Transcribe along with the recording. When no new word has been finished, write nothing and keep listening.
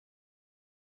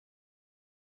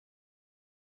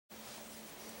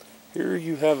Here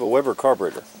you have a Weber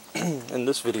carburetor. In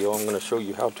this video I'm going to show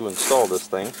you how to install this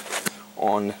thing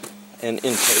on an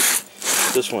intake.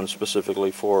 This one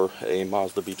specifically for a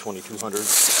Mazda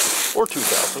B2200 or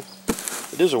 2000.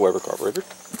 It is a Weber carburetor.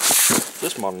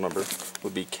 This model number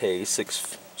would be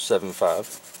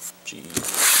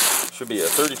K675G. Should be a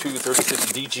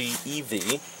 3236 DG EV.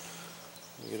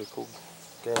 You get a cool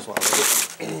gas line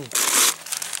with it.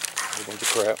 A bunch of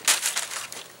crap.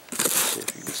 Let's see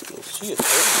if you can still see it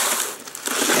there.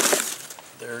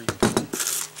 There you go.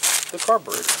 The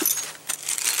carburetor.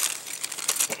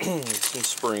 Some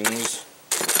springs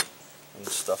and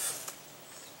stuff.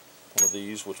 One of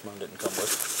these, which mine didn't come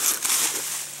with.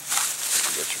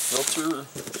 You got your filter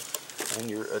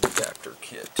and your adapter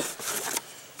kit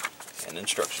and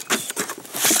instructions.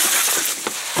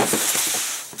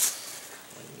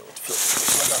 You know what the filter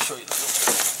looks like. I'll show you the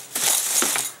filter.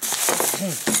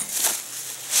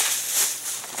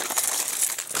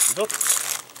 That's the filter.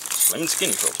 Plain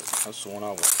skinny filter. That's the one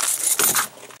I want.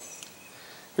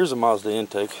 Here's a Mazda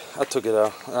intake. I took it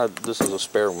out. This is a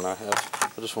spare one I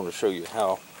have. I just want to show you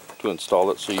how to install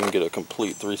it so you can get a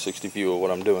complete 360 view of what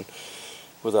I'm doing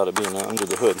without it being under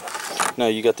the hood. Now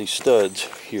you got these studs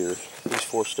here. These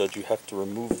 4 studs, you have to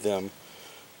remove them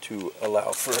to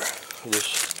allow for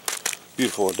this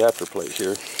beautiful adapter plate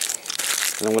here.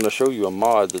 And I'm going to show you a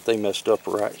mod that they messed up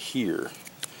right here.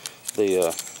 They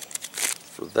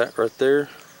for that right there,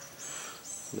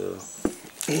 the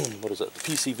what is that? The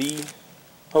PCV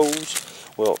hose.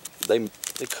 Well, they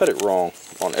cut it wrong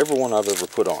on every one I've ever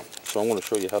put on. So I'm going to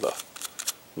show you how to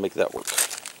make that work.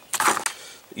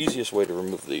 The easiest way to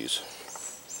remove these: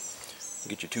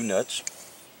 get your 2 nuts.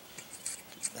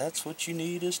 That's what you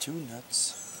need, is 2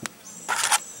 nuts.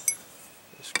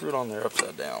 Screw it on there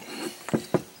upside down.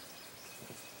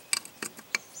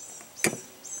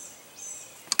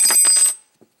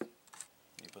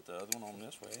 You put the other one on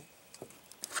this way.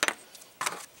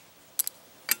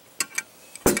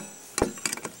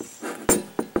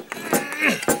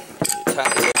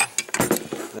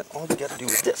 Then all you got to do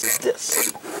with this is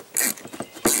this.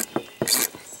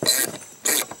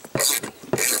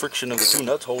 Friction of the 2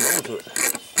 nuts hold on to it.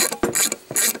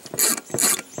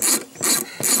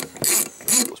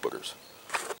 Those boogers.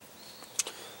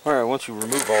 Alright, once you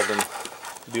remove all them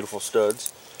beautiful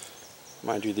studs,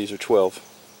 mind you, these are 12.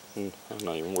 And I'm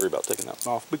not even worried about taking that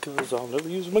one off because I'll never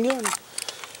use them again.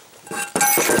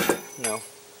 Now,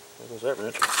 there goes that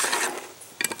wrench.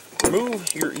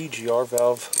 Remove your EGR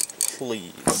valve,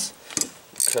 please,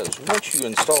 because once you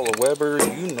install a Weber,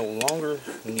 you no longer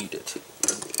need it,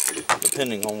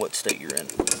 depending on what state you're in.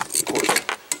 Of course,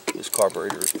 this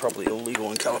carburetor is probably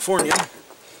illegal in California. I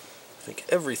think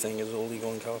everything is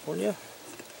illegal in California.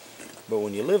 But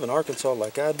when you live in Arkansas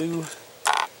like I do,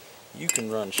 you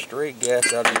can run straight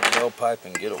gas out of your tailpipe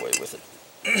and get away with it.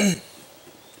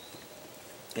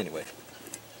 Anyway,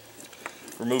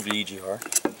 remove the EGR.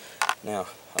 Now,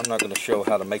 I'm not going to show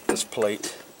how to make this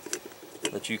plate,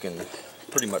 but you can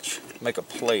pretty much make a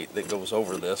plate that goes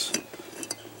over this.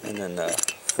 And then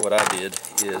what I did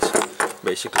is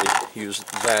basically use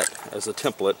that as a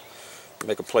template.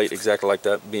 Make a plate exactly like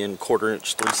that, being 1/4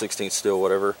 inch, 3/16 steel,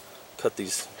 whatever. Cut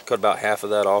about half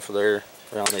of that off of there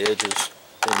around the edges.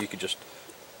 Then you could just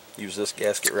use this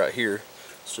gasket right here.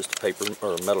 It's just a paper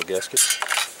or a metal gasket.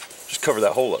 Just cover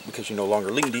that hole up because you no longer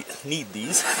need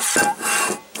these.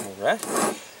 Alright,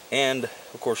 and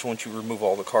of course once you remove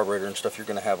all the carburetor and stuff, you're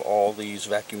going to have all these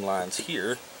vacuum lines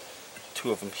here.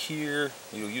 2 of them here.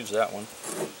 You'll use that one.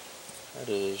 That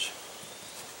is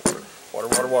water,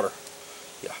 water, water.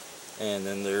 Yeah, and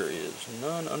then there is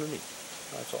none underneath.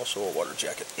 That's also a water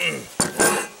jacket.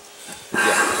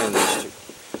 Yeah, and these 2.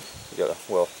 You gotta,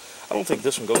 well, I don't think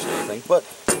this one goes to anything, but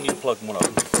you need to plug one of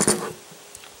them.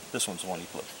 This one's the one you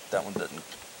plug. That one doesn't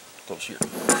go here.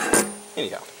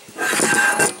 Anyhow,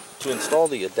 to install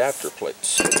the adapter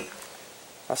plates,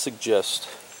 I suggest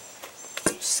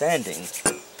sanding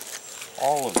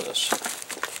all of this.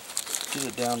 Get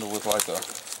it down to with like a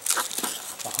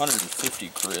 150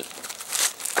 grit,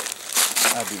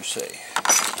 I do say.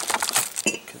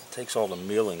 It takes all the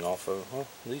milling off of, well,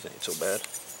 these ain't so bad.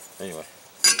 Anyway,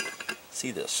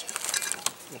 see this.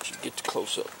 Once you get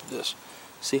close up to this,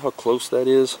 see how close that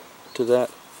is to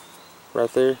that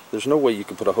right there? There's no way you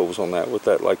can put a hose on that with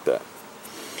that like that.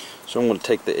 So I'm going to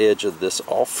take the edge of this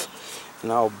off,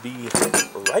 and I'll be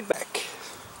right back.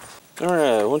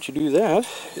 Alright, once you do that,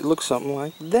 it looks something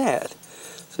like that.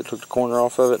 So I took the corner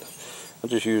off of it. I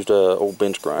just used an old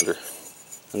bench grinder,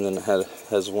 and then it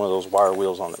has one of those wire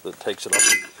wheels on it that takes it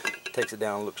off, takes it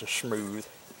down, looks smooth.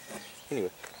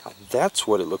 Anyway, that's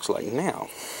what it looks like now.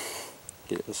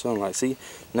 Get the sunlight. See,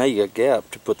 now you got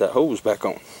gap to put that hose back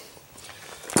on.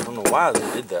 I don't know why they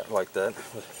did that like that,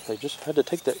 but they just had to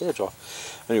take that edge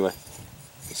off. Anyway,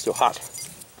 it's still hot.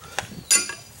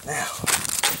 Now,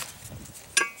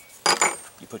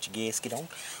 you put your gasket on.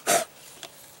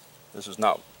 This is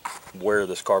not where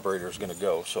this carburetor is going to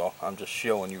go, so I'm just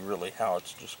showing you really how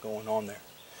it's just going on there.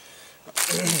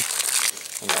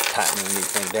 I'm not tightening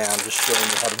anything down, just showing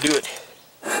you how to do it.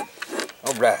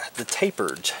 Alright, the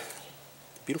tapers.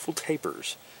 Beautiful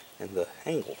tapers. And the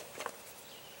angle.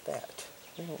 That.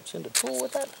 They don't send a tool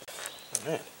with that.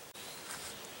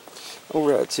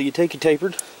 Alright, so you take your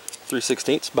tapered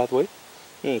 3/16, by the way.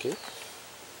 Okay.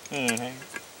 And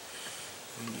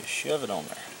you shove it on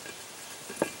there.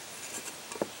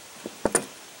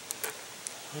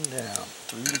 And down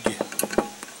through together.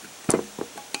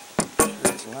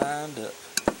 It's lined up.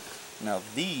 Now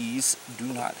these do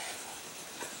not,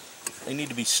 they need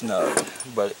to be snug,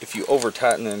 but if you over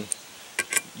tighten them,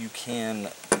 you can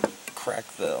crack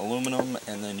the aluminum,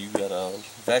 and then you got a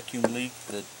vacuum leak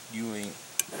that you ain't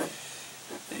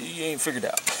figured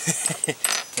out.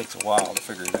 Takes a while to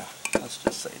figure it out. Let's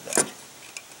just say that.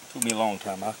 Took me a long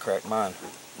time. I cracked mine.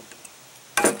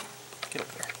 Get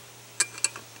up there.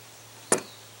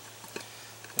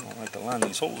 I don't like to line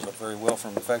these holes up very well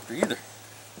from the factory either.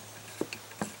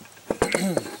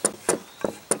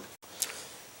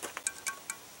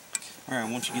 Alright,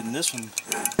 once you get this one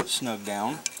snug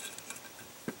down,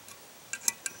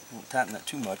 don't tighten that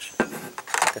too much.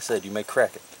 Like I said, you may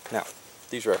crack it. Now,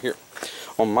 these right here.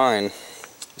 On mine,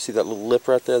 you see that little lip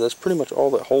right there? That's pretty much all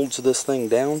that holds this thing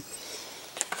down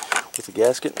with the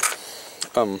gasket.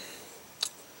 Do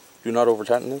not over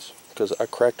tighten this, because I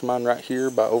cracked mine right here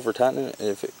by over tightening it. And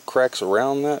if it cracks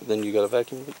around that, then you got a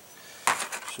vacuum leak.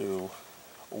 So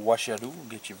what you do,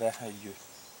 get your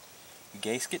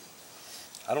gasket.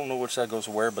 I don't know which side goes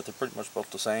where, but they're pretty much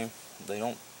both the same. They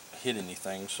don't hit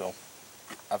anything, so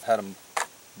I've had them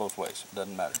both ways. It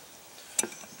doesn't matter.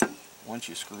 Once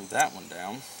you screw that one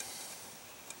down,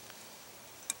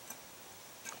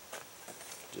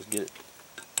 just get it.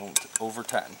 Don't over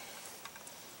tighten.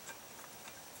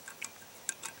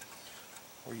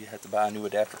 Or you have to buy a new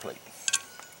adapter plate,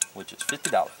 which is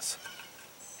 $50.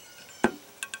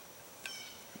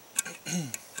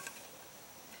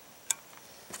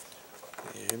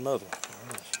 Yeah, mother.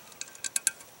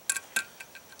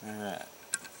 Alright.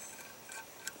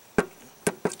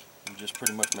 You just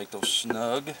pretty much make those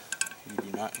snug. You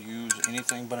do not use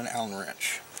anything but an Allen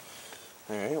wrench.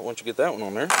 Alright, once you get that one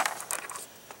on there,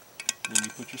 then you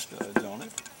put your studs on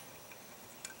it.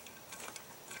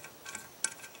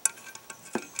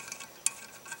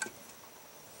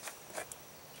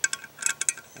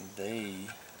 And they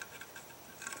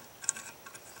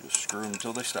just screw them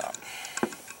until they stop.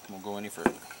 Won't go any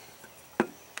further.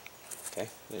 Okay,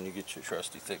 then you get your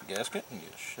trusty thick gasket and you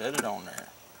set it on there.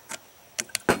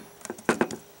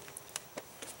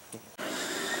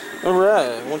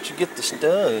 Alright, once you get the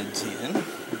studs in,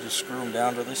 you just screw them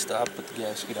down till they stop, put the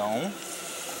gasket on.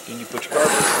 Then you put your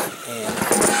carburetor in, and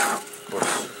of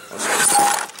course,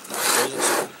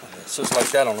 it's just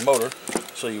like that on the motor,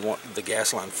 so you want the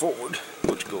gas line forward,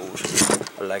 which goes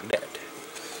like that.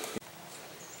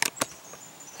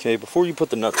 Okay, before you put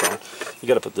the nuts on, you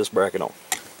got to put this bracket on.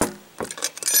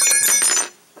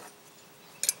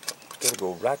 It's got to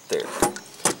go right there.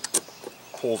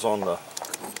 Pulls on the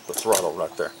throttle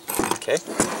right there. Okay,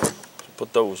 so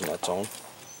put those nuts on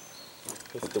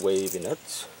with the wavy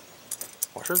nuts.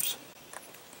 Washers.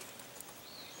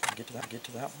 Get to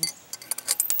that one.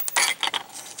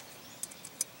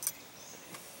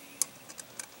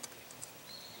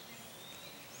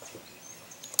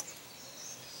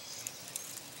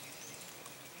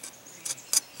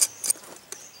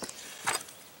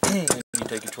 And you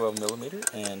take your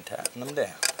 12mm and tighten them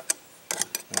down.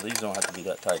 Now these don't have to be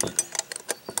that tight either.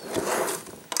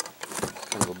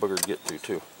 Kind of a booger to get to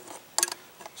too.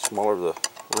 The smaller the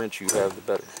wrench you have, the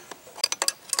better.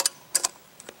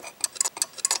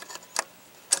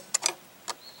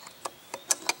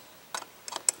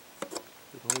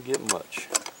 You don't get much.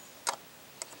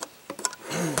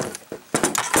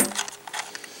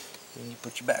 Then you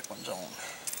put your back ones on.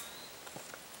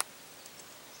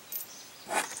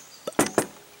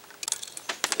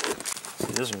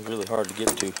 See, this one's really hard to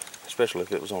get to, especially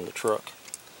if it was on the truck.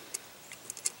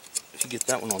 If you get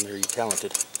that one on there, you're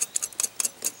talented.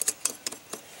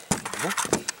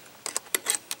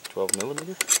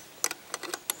 12mm.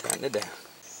 Tighten it down.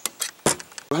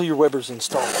 Well, your Weber's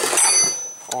installed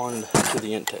on to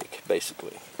the intake,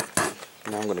 basically.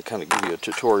 Now I'm going to kind of give you a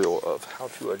tutorial of how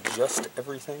to adjust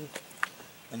everything.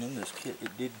 And in this kit,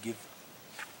 it did give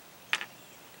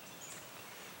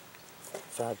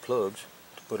side plugs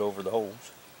to put over the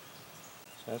holes.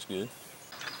 So that's good.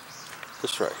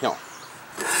 This right here.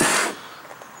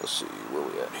 Let's see where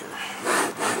we at here.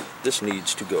 This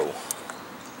needs to go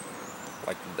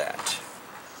like that,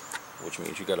 which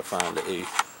means you got to find a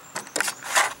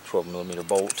 12mm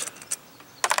bolt,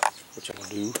 which I'm gonna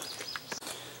do.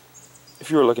 If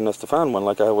you were lucky enough to find one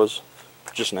like I was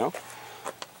just now,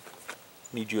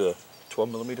 need you a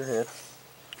 12mm head.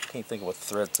 Can't think of what the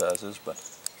thread size is, but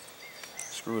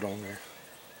screw it on there.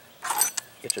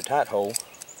 Get your tight hole,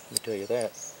 let me tell you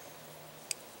that.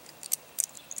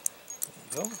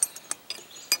 There you go.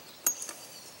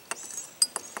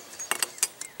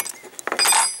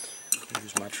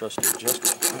 Use my trusty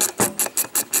adjustable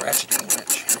ratcheting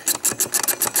wrench.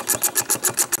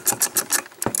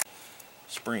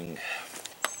 Spring.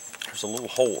 There's a little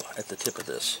hole at the tip of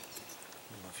this. I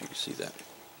don't know if you can see that.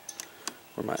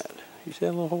 Where am I at? You see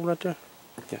that little hole right there?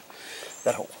 Yeah.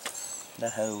 That hole.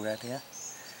 That hole right there.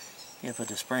 You put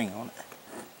the spring on it.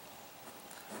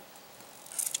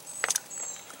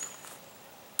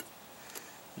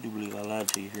 I do believe I lied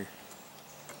to you here.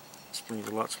 The spring's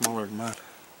a lot smaller than mine.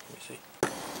 Let me see.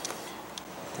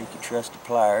 Take your trusty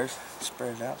pliers,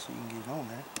 spread it out so you can get it on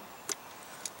there.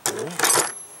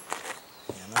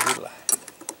 And I did lie.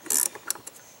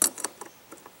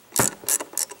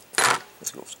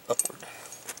 This goes upward.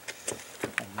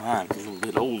 On mine, a little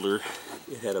bit older,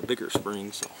 it had a bigger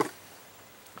spring, so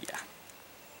yeah.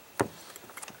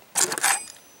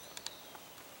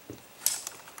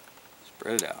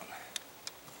 Spread it out.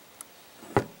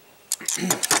 So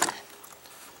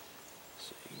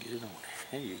you get it on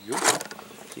there. There you go.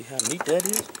 See how neat that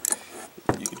is?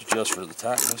 You can adjust for the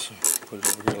tightness and put it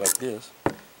over here like this.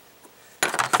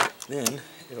 Then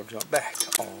it'll jump back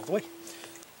all the way.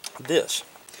 This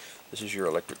is your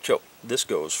electric choke. This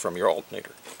goes from your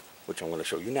alternator, which I'm going to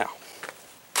show you now.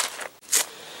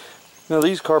 Now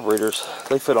these carburetors,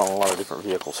 they fit on a lot of different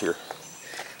vehicles here,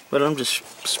 but I'm just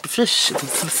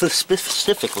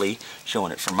specifically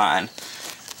showing it for mine.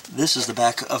 This is the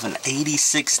back of an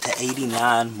 86 to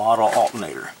 89 model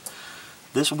alternator.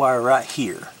 This wire right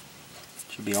here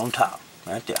should be on top,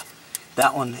 right there.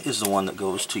 That one is the one that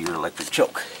goes to your electric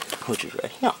choke, which is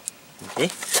right here. Okay,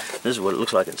 this is what it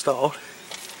looks like installed.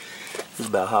 This is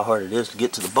about how hard it is to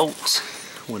get to the bolts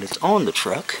when it's on the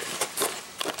truck.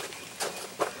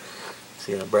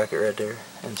 See that bracket right there?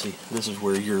 And see, this is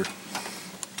where your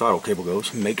throttle cable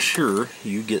goes. Make sure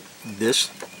you get this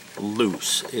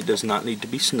loose. It does not need to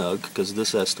be snug because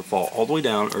this has to fall all the way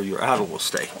down or your idle will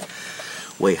stay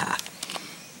way high.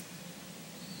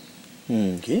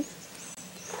 Okay.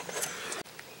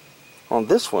 On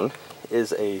this one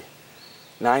is a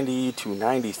 90 to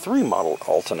 93 model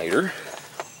alternator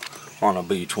on a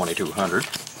B2200.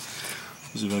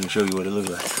 This is going to show you what it looks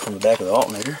like on the back of the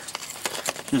alternator.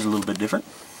 Here's a little bit different.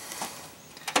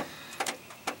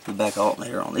 The back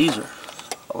alternator on these are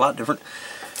a lot different.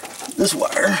 This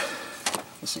wire,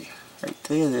 let's see, right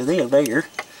there, there.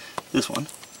 This one,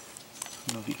 I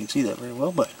don't know if you can see that very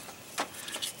well, but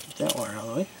get that wire out of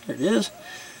the way. There it is.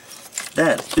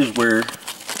 That is where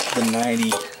the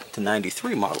 90 to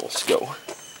 93 models go.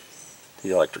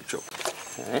 The electric choke.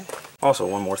 Alright. Also,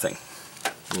 one more thing.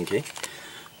 Okay.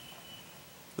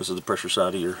 This is the pressure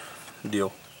side of your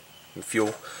deal. Your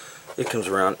fuel. It comes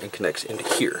around and connects into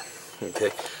here.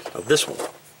 Okay. Now this one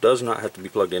does not have to be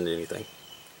plugged into anything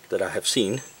that I have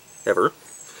seen ever.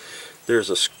 There's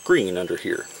a screen under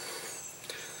here.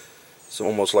 It's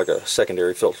almost like a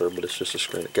secondary filter, but it's just a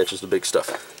screen that catches the big stuff.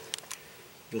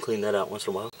 You can clean that out once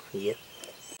in a while. Yeah.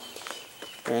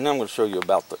 And now I'm going to show you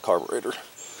about the carburetor.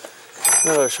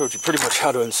 Now that I showed you pretty much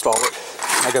how to install it,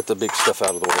 I got the big stuff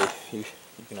out of the way. You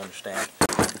can understand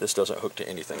this doesn't hook to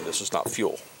anything. This is not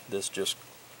fuel. This just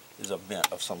is a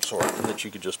vent of some sort that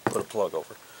you could just put a plug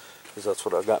over, because that's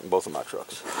what I've got in both of my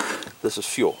trucks. This is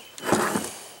fuel.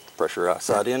 Pressure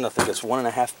outside in, I think it's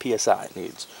 1.5 psi it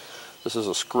needs. This is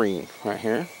a screen right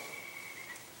here.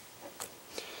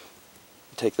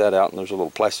 Take that out and there's a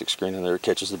little plastic screen in there that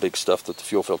catches the big stuff that the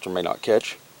fuel filter may not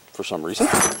catch for some reason.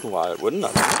 Why it wouldn't,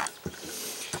 I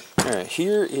don't know. Alright,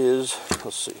 here is,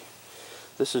 let's see,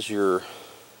 this is your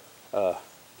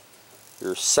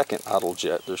second idle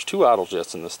jet. There's two idle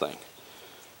jets in this thing.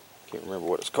 Can't remember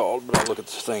what it's called, but I'll look at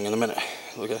this thing in a minute.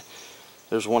 Okay,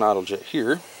 there's one idle jet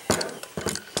here.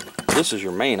 This is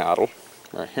your main idle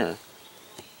right here.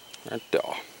 Right there.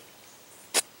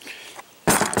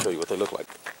 I'll show you what they look like.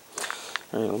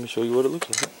 Alright, let me show you what it looks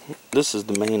like. This is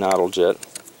the main idle jet.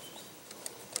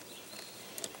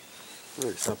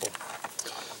 Very simple.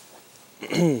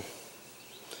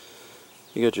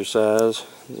 You got your size.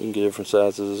 You can get different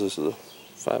sizes. This is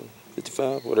a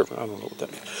 55, whatever, I don't know what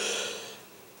that means.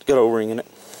 It's got an O-ring in it,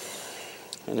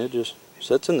 and it just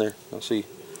sits in there. Now see,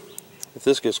 if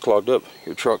this gets clogged up,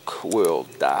 your truck will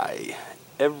die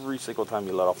every single time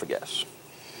you let off the gas.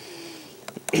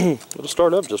 It'll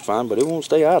start up just fine, but it won't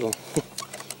stay idle.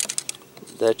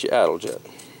 That's your idle jet.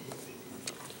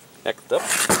 Next up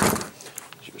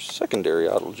is your secondary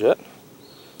idle jet,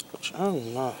 which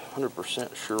I'm not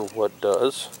 100% sure what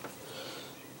does,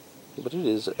 but it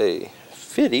is a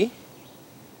 50,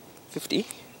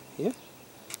 yeah,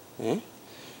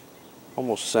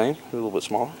 almost the same, a little bit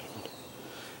smaller.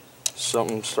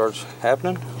 Something starts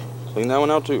happening, clean that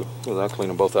one out too, because I'll clean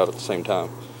them both out at the same time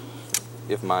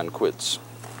if mine quits.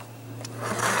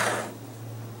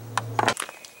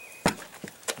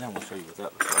 Now I'm going to show you what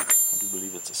that looks like. I do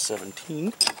believe it's a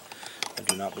 17. I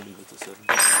do not believe it's a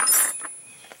 17.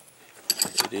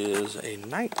 It is a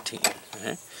 19.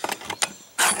 Okay.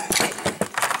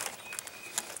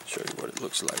 Show you what it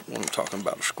looks like when I'm talking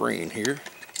about a screen here.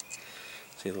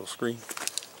 See a little screen?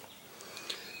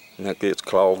 And that gets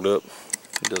clogged up.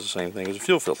 It does the same thing as a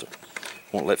fuel filter.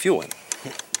 Won't let fuel in.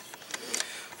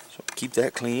 So keep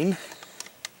that clean.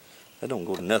 That don't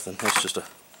go to nothing. That's just a,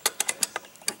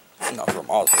 not from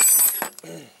Mazda.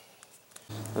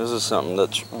 This is something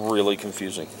that's really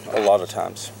confusing a lot of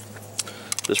times.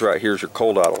 This right here is your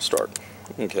cold idle start.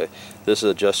 Okay, this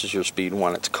adjusts your speed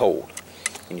when it's cold.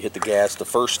 When you hit the gas the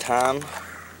first time,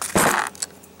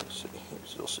 let's see,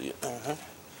 you'll see it.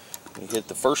 When you hit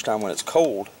the first time when it's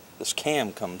cold, this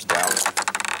cam comes down,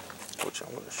 which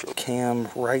I'm going to show. Cam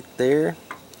right there.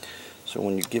 So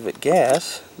when you give it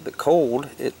gas, the cold,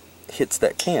 it hits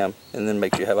that cam and then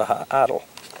makes you have a high idle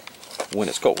when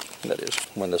it's cold. That is,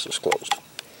 when this is closed.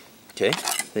 Okay,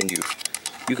 then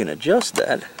you can adjust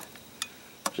that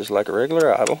just like a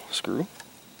regular idle screw.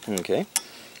 Okay,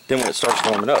 then when it starts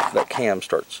warming up, that cam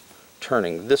starts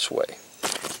turning this way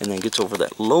and then gets over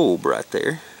that lobe right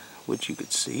there, which you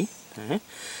could see. And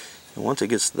once it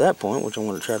gets to that point, which I'm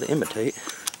going to try to imitate,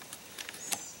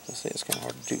 let's say it's kind of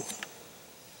hard to do.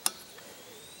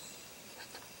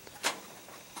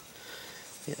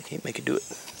 Yeah, I can't make it do it.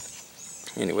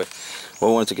 Anyway,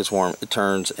 well, once it gets warm, it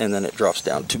turns and then it drops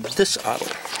down to this idle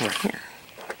right here.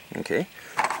 Okay,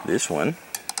 this one,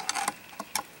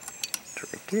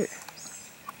 it's right there.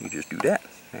 You just do that.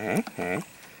 Yeah.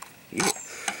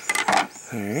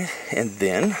 And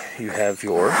then you have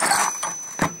your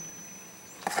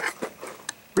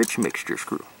rich mixture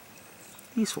screw.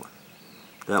 This one.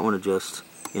 That one adjusts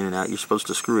in and out. You're supposed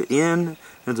to screw it in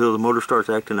until the motor starts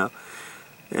acting up,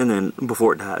 and then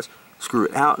before it dies, screw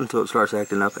it out until it starts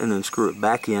acting up, and then screw it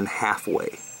back in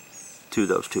halfway to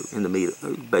those two in the middle.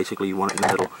 Basically, you want it in the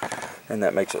middle, and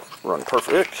that makes it run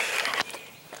perfect.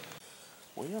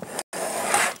 Well,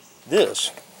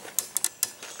 this,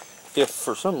 if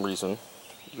for some reason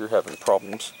you're having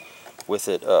problems with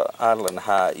it idling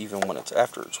high even when it's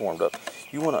after it's warmed up,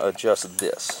 you want to adjust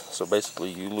this. So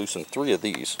basically you loosen 3 of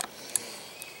these.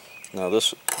 Now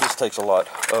this takes a lot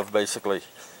of, basically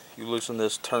you loosen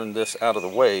this, turn this out of the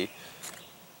way,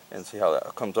 and see how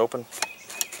that comes open.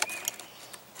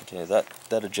 Okay, that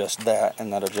adjusts that,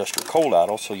 and that adjusts your cold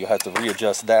idle, so you have to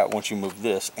readjust that once you move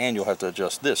this, and you'll have to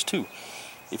adjust this too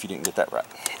if you didn't get that right.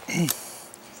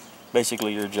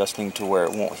 Basically you're adjusting to where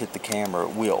it won't hit the cam, or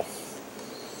it will.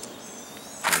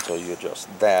 Until you adjust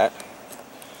that.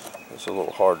 It's a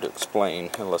little hard to explain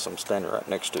unless I'm standing right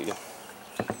next to you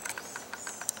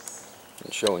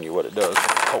and showing you what it does when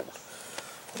it's cold.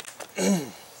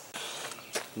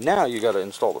 Now you got to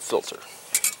install the filter.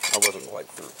 I wasn't quite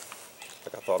through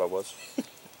like I thought I was.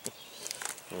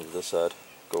 And this side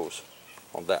goes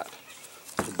on that.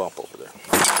 There's a bump over there.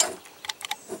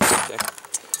 Okay,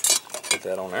 put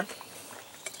that on there.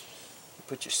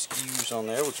 Put your screws on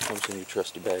there, which comes in your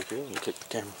trusty bag here. Let me kick the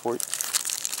camera for you.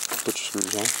 Put your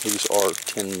screws on. These are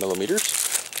 10 millimeters.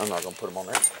 I'm not going to put them on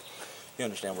there. You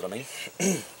understand what I mean.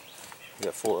 You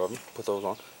got 4 of them. Put those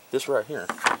on. This right here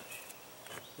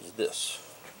is this.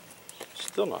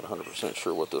 Still not 100%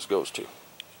 sure what this goes to,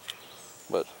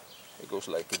 but it goes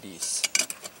like this.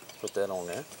 Put that on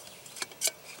there.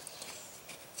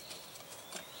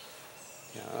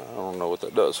 Yeah, I don't know what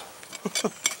that does. Put a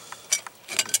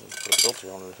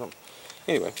filter on it or something.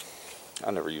 Anyway,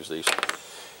 I never use these.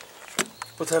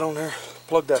 Put that on there.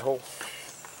 Plug that hole.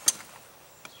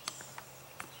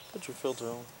 Put your filter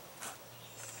on.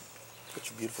 Put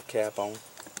your beautiful cap on.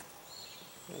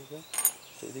 There you go.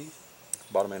 See these?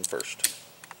 Bottom end first.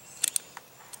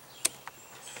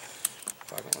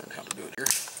 If I can learn how to do it here.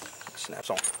 It snaps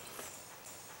on.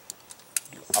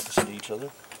 Opposite of each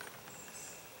other.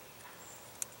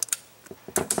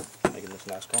 Making this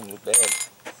nice comb look bad.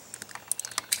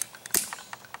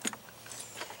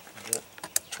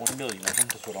 20 million of them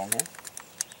to put on there.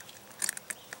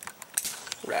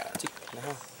 Right. See,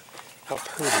 now, how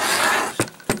pretty is that?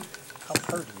 How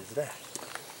pretty is that?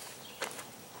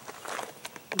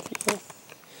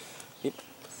 Yep.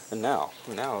 And now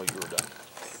you're done.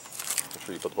 Make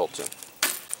sure you put the bolts in.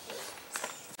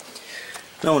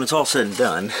 Now when it's all said and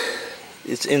done,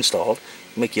 it's installed.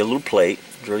 Make you a little plate,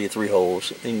 drill you 3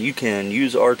 holes, and you can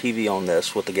use RTV on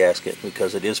this with the gasket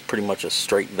because it is pretty much a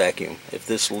straight vacuum. If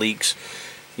this leaks,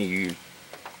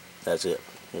 that's it.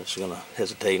 It's going to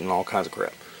hesitate and all kinds of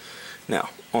crap. Now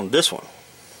on this one,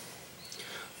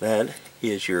 that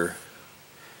is your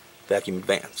vacuum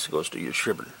advance. It goes to your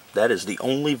distributor. That is the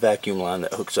only vacuum line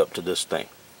that hooks up to this thing,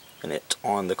 and it's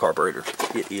on the carburetor.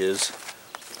 It is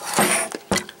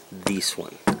this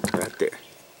one right there.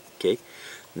 Okay,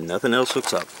 nothing else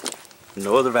hooks up.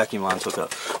 No other vacuum lines hook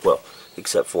up. Well,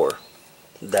 except for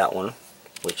that one,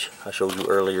 which I showed you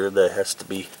earlier, that has to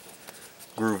be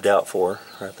grooved out for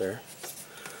right there,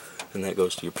 and that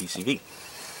goes to your PCV.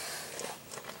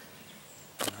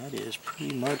 And that is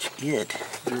pretty much it.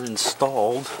 You're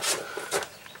installed.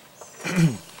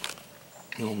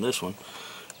 On this one,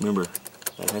 remember,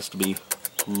 that has to be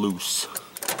loose.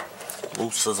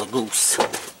 Loose as a goose.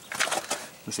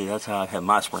 You see, that's how I have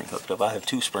my spring hooked up. I have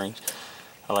 2 springs.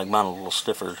 I like mine a little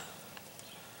stiffer.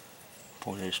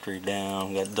 Pointed straight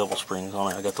down. Got double springs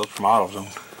on it. I got those from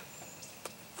AutoZone.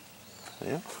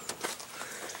 Yeah.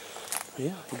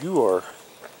 Yeah, you are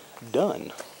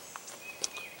done.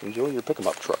 Enjoy your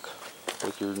pick-em-up truck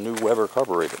with your new Weber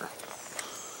carburetor.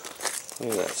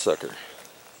 Look at that sucker.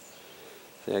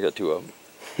 See, I got 2 of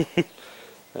them.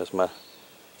 That's my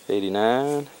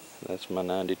 89. That's my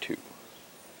 92.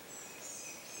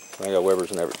 I got Webers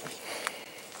and everything.